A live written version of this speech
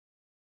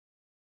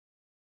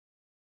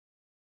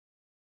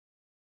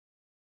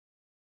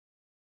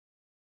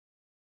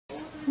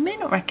You may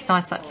not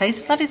recognise that face,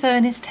 but that is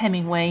Ernest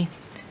Hemingway.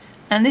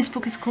 And this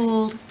book is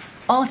called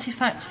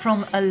Artifacts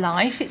from a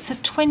Life. It's a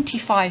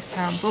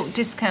 £25 book,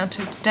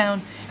 discounted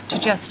down to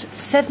just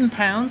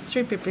 £7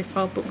 through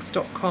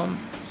bibliophilebooks.com.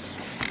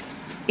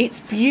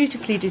 It's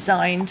beautifully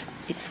designed,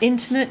 it's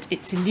intimate,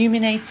 it's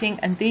illuminating,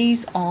 and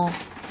these are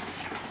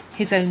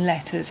his own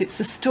letters. It's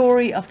the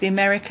story of the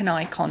American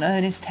icon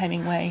Ernest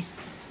Hemingway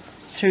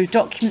through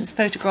documents,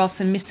 photographs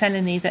and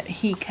miscellany that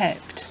he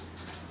kept.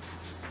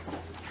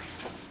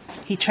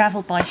 He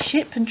travelled by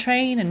ship and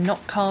train and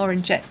not car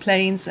and jet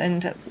planes,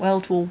 and at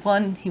World War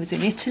I he was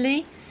in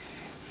Italy.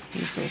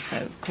 He was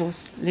also, of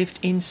course, lived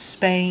in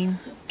Spain,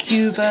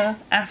 Cuba,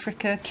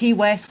 Africa, Key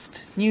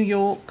West, New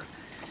York.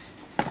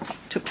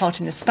 Took part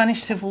in the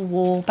Spanish Civil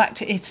War, back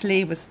to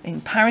Italy, was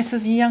in Paris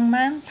as a young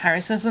man,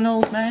 Paris as an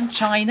old man,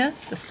 China,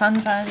 the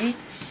Sun Valley,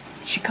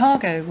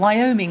 Chicago,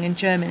 Wyoming and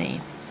Germany.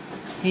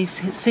 He's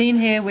seen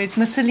here with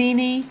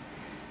Mussolini,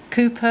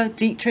 Cooper,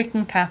 Dietrich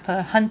and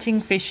Capa, hunting,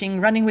 fishing,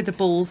 running with the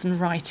bulls and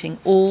writing.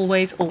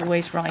 Always,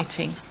 always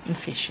writing and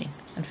fishing,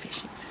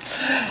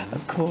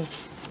 of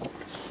course.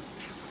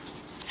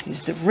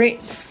 There's the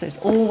Ritz, there's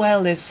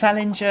Orwell, there's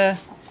Salinger,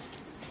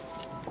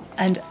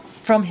 and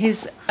from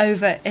his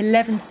over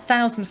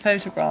 11,000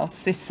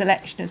 photographs, this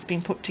selection has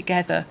been put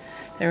together.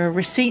 There are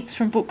receipts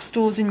from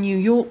bookstores in New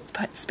York,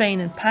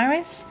 Spain and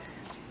Paris,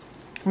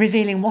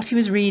 revealing what he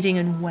was reading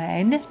and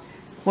when,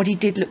 what he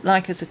did look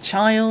like as a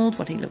child,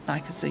 what he looked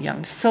like as a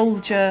young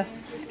soldier,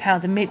 how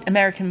the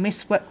American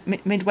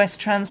Midwest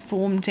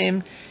transformed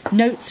him,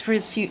 notes for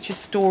his future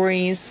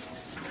stories,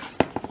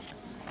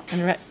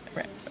 and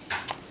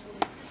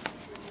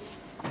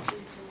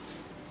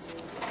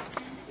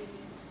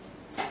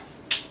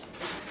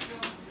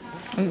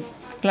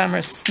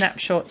glamorous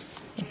snapshots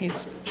of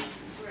his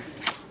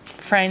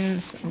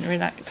friends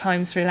and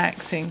times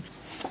relaxing.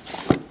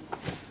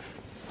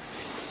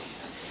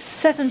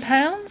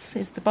 £7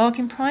 is the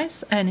bargain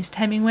price. Ernest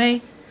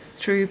Hemingway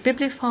through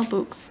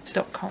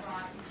bibliophilebooks.com.